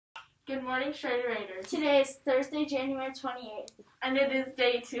Good morning, Schrader Raiders. Today is Thursday, January 28th. And it is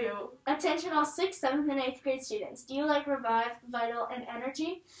day 2. Attention all 6th, 7th, and 8th grade students. Do you like Revive, Vital, and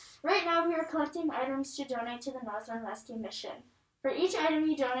Energy? Right now we are collecting items to donate to the Northern Rescue Mission. For each item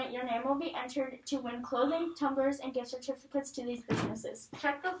you donate, your name will be entered to win clothing, tumblers, and gift certificates to these businesses.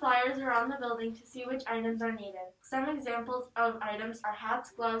 Check the flyers around the building to see which items are needed. Some examples of items are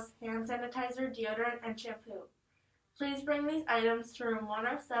hats, gloves, hand sanitizer, deodorant, and shampoo. Please bring these items to room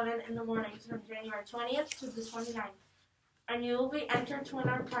 107 in the mornings from January 20th to the 29th. And you will be entered to win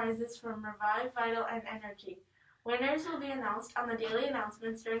our prizes from Revive, Vital, and Energy. Winners will be announced on the daily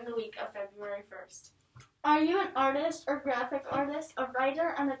announcements during the week of February 1st. Are you an artist or graphic artist, a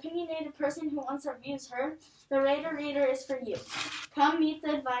writer, an opinionated person who wants our views heard? The Raider Reader is for you. Come meet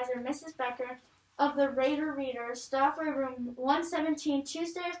the advisor, Mrs. Becker, of the Raider Reader. Stop by room 117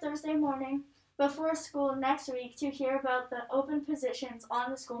 Tuesday or Thursday morning before school next week to hear about the open positions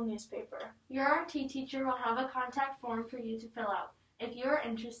on the school newspaper. Your RT teacher will have a contact form for you to fill out. If you are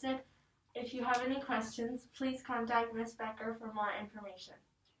interested, if you have any questions, please contact Ms. Becker for more information.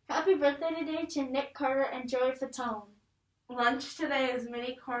 Happy birthday today to Nick Carter and Joey Fatone. Lunch today is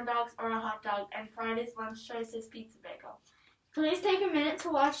mini corn dogs or a hot dog, and Friday's lunch choice is pizza bagel. Please take a minute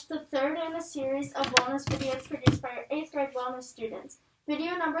to watch the third in a series of wellness videos produced by our 8th grade wellness students.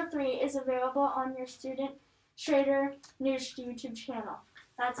 Video number 3 is available on your Student Schrader News YouTube channel.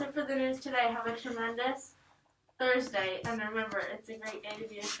 That's it for the news today. Have a tremendous Thursday, and remember, it's a great day to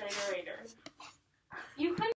be a Schrader Raider. You can